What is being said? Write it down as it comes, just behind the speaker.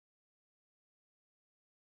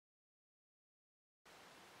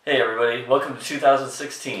Hey everybody, welcome to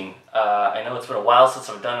 2016. I know it's been a while since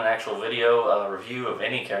I've done an actual video review of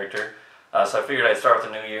any character, so I figured I'd start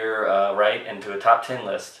with the new year right and do a top 10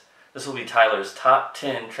 list. This will be Tyler's top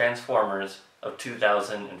 10 Transformers of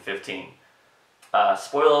 2015.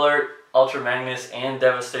 Spoiler alert, Ultra Magnus and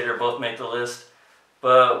Devastator both make the list,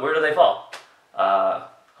 but where do they fall?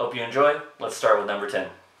 Hope you enjoy. Let's start with number 10.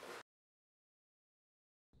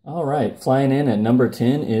 Alright, flying in at number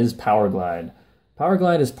 10 is Powerglide.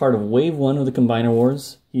 Powerglide is part of Wave 1 of the Combiner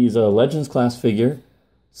Wars. He's a Legends class figure,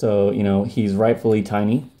 so, he's rightfully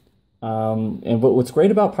tiny. But what's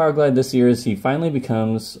great about Powerglide this year is he finally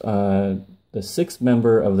becomes the 6th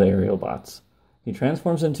member of the Aerial Bots. He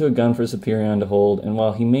transforms into a gun for Superion to hold, and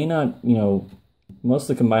while he may not, most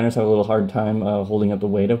of the Combiners have a little hard time holding up the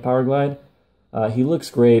weight of Powerglide, he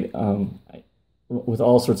looks great with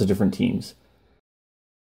all sorts of different teams.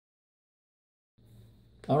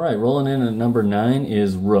 Alright, rolling in at number 9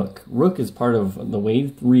 is Rook. Rook is part of the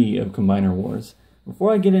Wave 3 of Combiner Wars.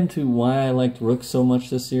 Before I get into why I liked Rook so much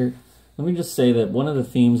this year, let me just say that one of the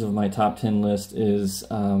themes of my top 10 list is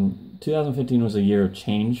 2015 was a year of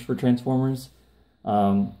change for Transformers.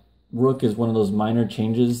 Rook is one of those minor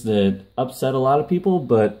changes that upset a lot of people,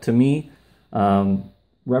 but to me,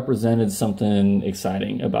 represented something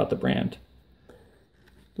exciting about the brand.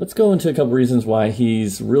 Let's go into a couple reasons why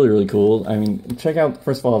he's really, really cool. I mean, check out,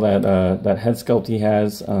 first of all, that head sculpt he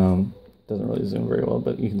has. Doesn't really zoom very well,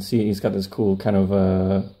 but you can see he's got this cool kind of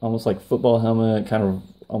almost like football helmet, kind of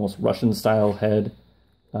almost Russian-style head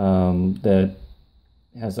that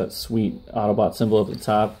has that sweet Autobot symbol at the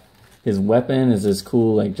top. His weapon is this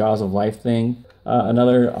cool, like, Jaws of Life thing.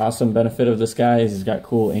 Another awesome benefit of this guy is he's got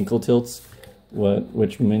cool ankle tilts,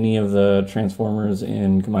 which many of the Transformers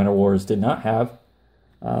in Combiner Wars did not have.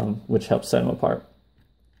 Which helps set him apart.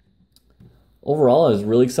 Overall, I was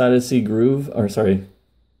really excited to see Rook.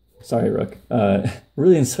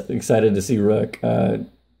 Really excited to see Rook,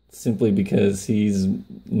 simply because he's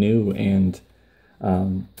new and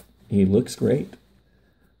he looks great.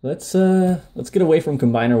 Let's get away from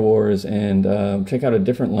Combiner Wars and check out a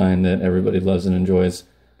different line that everybody loves and enjoys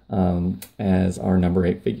as our number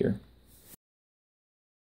 8 figure.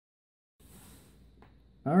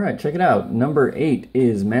 Alright, check it out. Number 8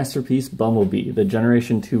 is Masterpiece Bumblebee, the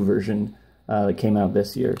Generation 2 version that came out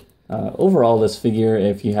this year. Overall, this figure,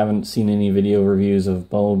 if you haven't seen any video reviews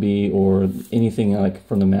of Bumblebee or anything like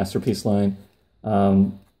from the Masterpiece line,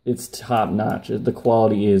 it's top-notch. The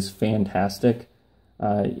quality is fantastic.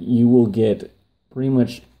 You will get pretty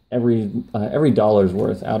much every dollar's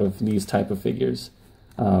worth out of these type of figures.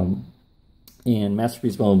 And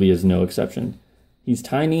Masterpiece Bumblebee is no exception. He's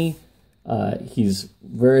tiny. He's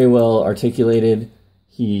very well articulated.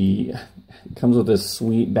 He comes with this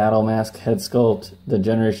sweet battle mask head sculpt, the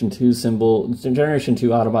Generation 2 symbol, the Generation 2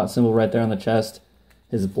 Autobot symbol right there on the chest.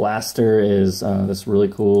 His blaster is this really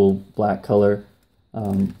cool black color.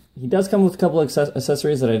 He does come with a couple of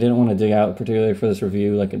accessories that I didn't want to dig out particularly for this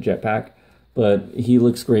review, like a jetpack, but he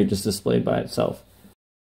looks great just displayed by itself.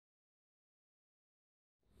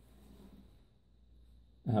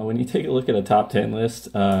 When you take a look at a top 10 list,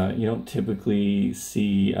 you don't typically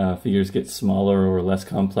see figures get smaller or less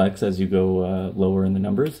complex as you go lower in the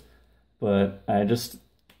numbers. But I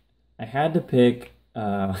had to pick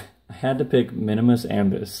Minimus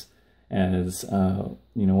Ambus as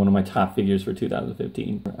one of my top figures for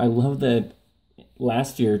 2015. I love that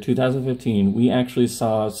last year, 2015, we actually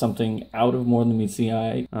saw something out of More Than Meets the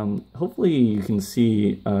Eye. Hopefully you can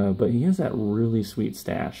see, but he has that really sweet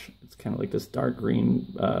stash. It's kind of like this dark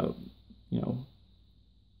green,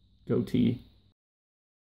 goatee.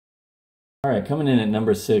 Alright, coming in at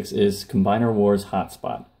number 6 is Combiner Wars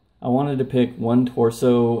Hotspot. I wanted to pick one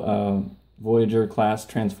torso Voyager class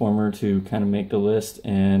Transformer to kind of make the list,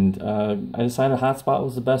 and I decided Hotspot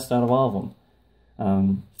was the best out of all of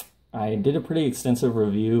them. I did a pretty extensive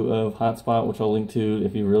review of Hotspot, which I'll link to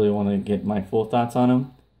if you really want to get my full thoughts on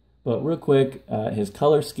him. But real quick, his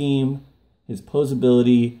color scheme, his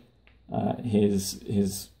posability,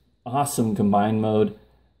 his awesome combine mode,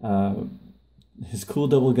 his cool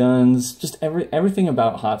double guns, just everything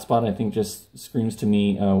about Hotspot I think just screams to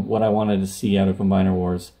me what I wanted to see out of Combiner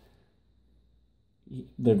Wars.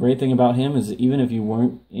 The great thing about him is that even if you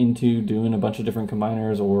weren't into doing a bunch of different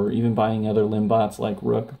combiners or even buying other Limbots like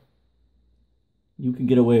Rook, you could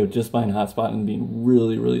get away with just buying Hotspot and being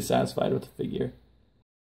really, really satisfied with the figure.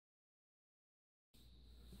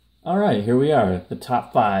 Alright, here we are, the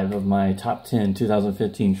top 5 of my top 10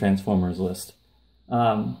 2015 Transformers list.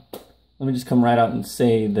 Let me just come right out and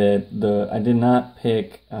say that I did not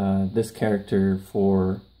pick this character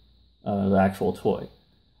for the actual toy.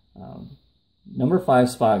 Number 5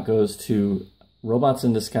 spot goes to Robots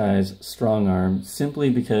in Disguise Strong Arm, simply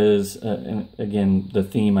because, and again, the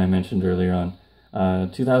theme I mentioned earlier on.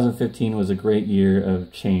 2015 was a great year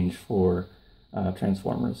of change for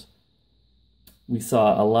Transformers. We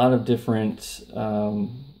saw a lot of different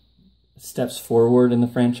steps forward in the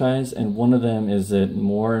franchise, and one of them is that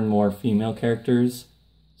more and more female characters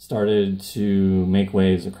started to make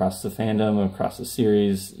waves across the fandom, across the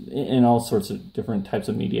series, in all sorts of different types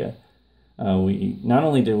of media. We not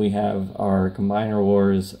only did we have our Combiner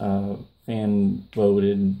Wars fan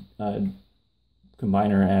voted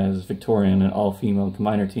Combiner as Victorian, an all-female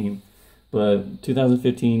Combiner team, but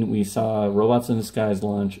 2015 we saw Robots in Disguise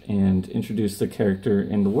launch and introduce the character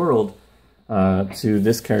in the world to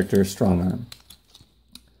this character, Strong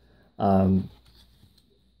Arm.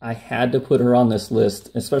 I had to put her on this list,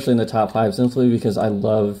 especially in the top 5, simply because I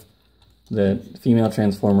love that female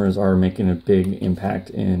Transformers are making a big impact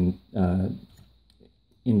in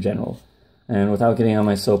general. And without getting on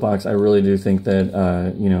my soapbox, I really do think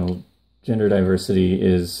that, you know, gender diversity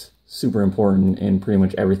is super important in pretty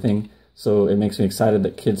much everything. So it makes me excited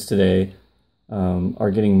that kids today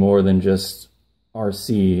are getting more than just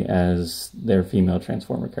RC as their female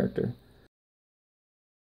Transformer character.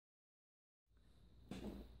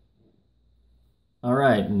 All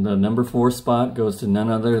right, and the number 4 spot goes to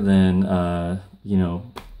none other than, you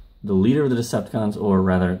know, the leader of the Decepticons, or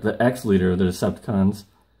rather, the ex-leader of the Decepticons,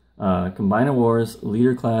 Combiner Wars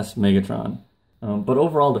Leader Class Megatron. But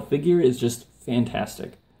overall, the figure is just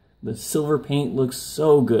fantastic. The silver paint looks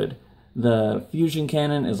so good. The fusion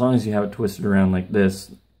cannon, as long as you have it twisted around like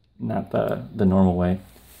this, not the normal way,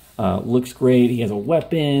 looks great. He has a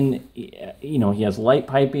weapon, you know, he has light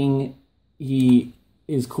piping, he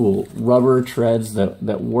is cool. Rubber treads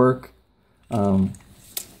that work. You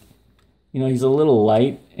know, he's a little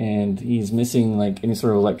light, and he's missing like any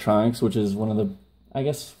sort of electronics, which is one of the, I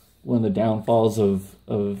guess, one of the downfalls of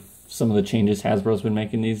some of the changes Hasbro's been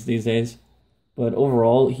making these days. But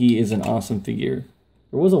overall, he is an awesome figure.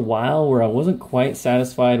 There was a while where I wasn't quite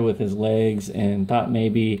satisfied with his legs and thought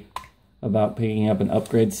maybe about picking up an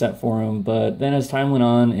upgrade set for him, but then as time went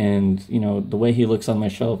on and, you know, the way he looks on my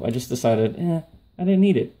shelf, I just decided, I didn't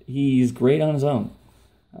need it. He's great on his own.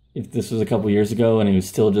 If this was a couple years ago and he was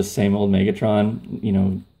still just same old Megatron, you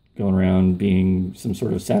know, going around being some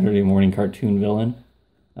sort of Saturday morning cartoon villain,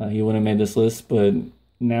 he wouldn't have made this list. But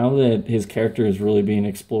now that his character is really being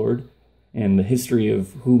explored, and the history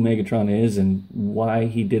of who Megatron is and why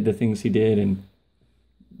he did the things he did, and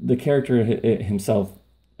the character himself,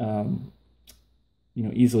 you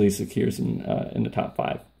know, easily secures in the top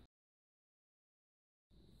 5.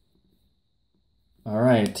 All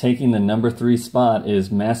right, taking the number 3 spot is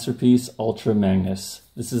Masterpiece Ultra Magnus.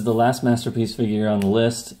 This is the last Masterpiece figure on the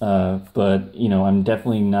list, but, you know, I'm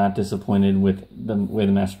definitely not disappointed with the way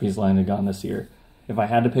the Masterpiece line had gone this year. If I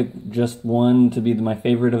had to pick just one to be my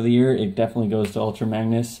favorite of the year, it definitely goes to Ultra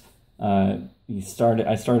Magnus. I started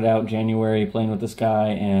out January playing with this guy,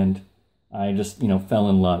 and I just, you know, fell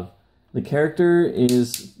in love. The character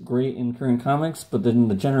is great in current comics, but then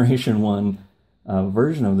the Generation 1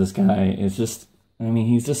 version of this guy is just, I mean,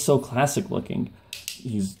 he's just so classic looking.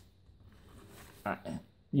 He's,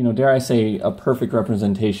 you know, dare I say, a perfect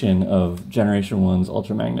representation of Generation 1's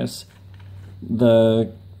Ultra Magnus.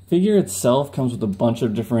 The figure itself comes with a bunch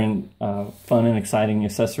of different fun and exciting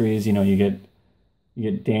accessories. You know, you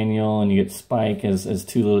get Daniel and you get Spike as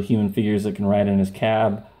 2 little human figures that can ride in his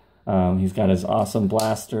cab. He's got his awesome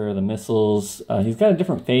blaster, the missiles. He's got a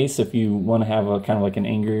different face if you want to have a kind of like an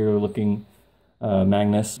angrier looking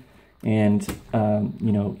Magnus. And,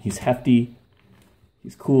 you know, he's hefty,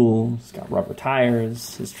 he's cool, he's got rubber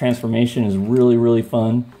tires, his transformation is really, really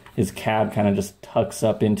fun. His cab kind of just tucks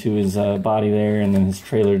up into his body there, and then his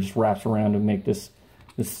trailer just wraps around to make this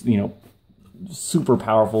you know, super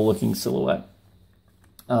powerful looking silhouette.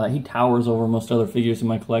 He towers over most other figures in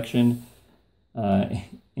my collection,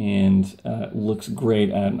 and looks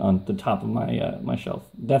great on the top of my my shelf.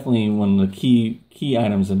 Definitely one of the key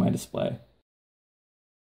items in my display.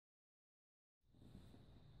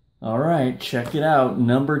 All right, check it out.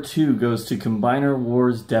 Number 2 goes to Combiner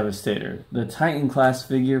Wars Devastator, the Titan class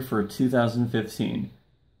figure for 2015.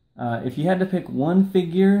 If you had to pick one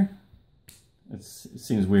figure, it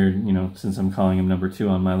seems weird, you know, since I'm calling him number 2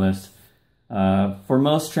 on my list. For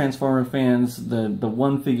most Transformer fans, the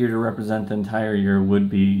one figure to represent the entire year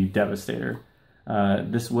would be Devastator.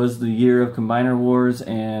 This was the year of Combiner Wars,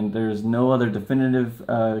 and there's no other definitive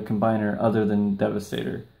Combiner other than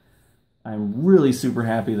Devastator. I'm really super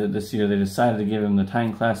happy that this year they decided to give him the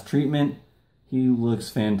Titan class treatment. He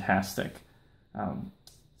looks fantastic.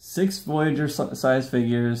 6 Voyager size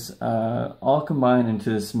figures, all combined into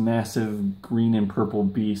this massive green and purple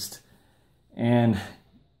beast. And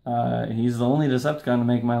he's the only Decepticon to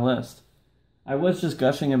make my list. I was just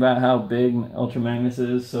gushing about how big Ultra Magnus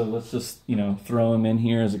is, so let's just, you know, throw him in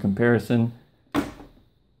here as a comparison.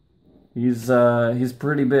 He's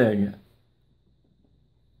pretty big.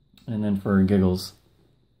 And then for giggles,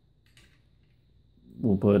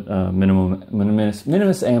 we'll put Minimus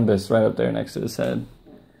Ambus right up there next to his head.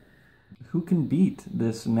 Who can beat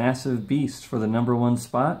this massive beast for the #1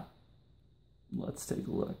 spot? Let's take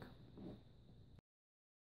a look.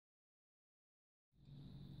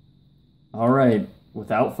 Alright,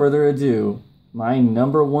 without further ado, my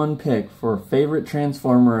 #1 pick for favorite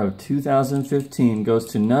Transformer of 2015 goes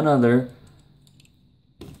to none other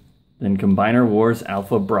than Combiner Wars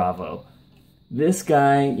Alpha Bravo. This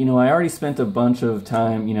guy, you know, I already spent a bunch of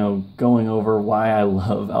time, you know, going over why I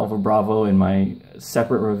love Alpha Bravo in my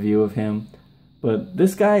separate review of him. But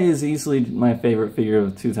this guy is easily my favorite figure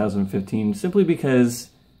of 2015 simply because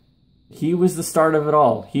he was the start of it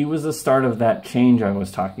all. He was the start of that change I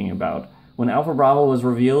was talking about. When Alpha Bravo was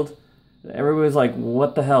revealed, everybody was like,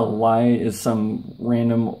 what the hell? Why is some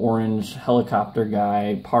random orange helicopter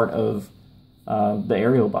guy part of the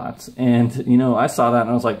aerial bots? And, you know, I saw that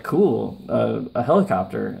and I was like, cool, a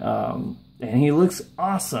helicopter. And he looks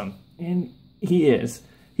awesome. And he is.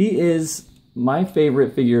 He is my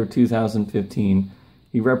favorite figure of 2015.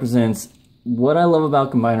 He represents what I love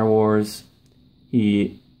about Combiner Wars.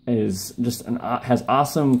 He is just has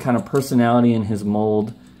awesome kind of personality in his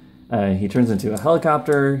mold. He turns into a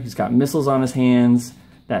helicopter. He's got missiles on his hands.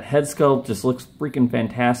 That head sculpt just looks freaking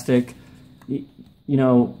fantastic. You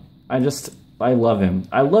know, I love him.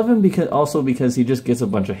 I love him because he just gets a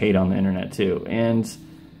bunch of hate on the internet too. And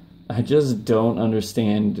I just don't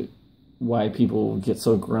understand why people get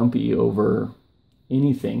so grumpy over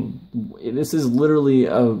anything. This is literally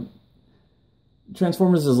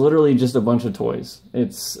Transformers is literally just a bunch of toys.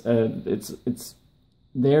 It's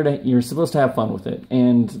there to, you're supposed to have fun with it.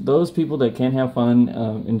 And those people that can't have fun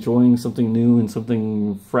enjoying something new and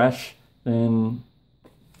something fresh, then,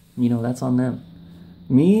 you know, that's on them.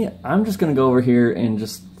 Me, I'm just gonna go over here and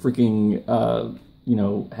just freaking, you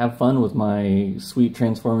know, have fun with my sweet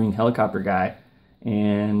transforming helicopter guy,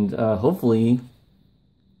 and hopefully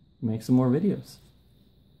make some more videos.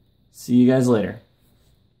 See you guys later.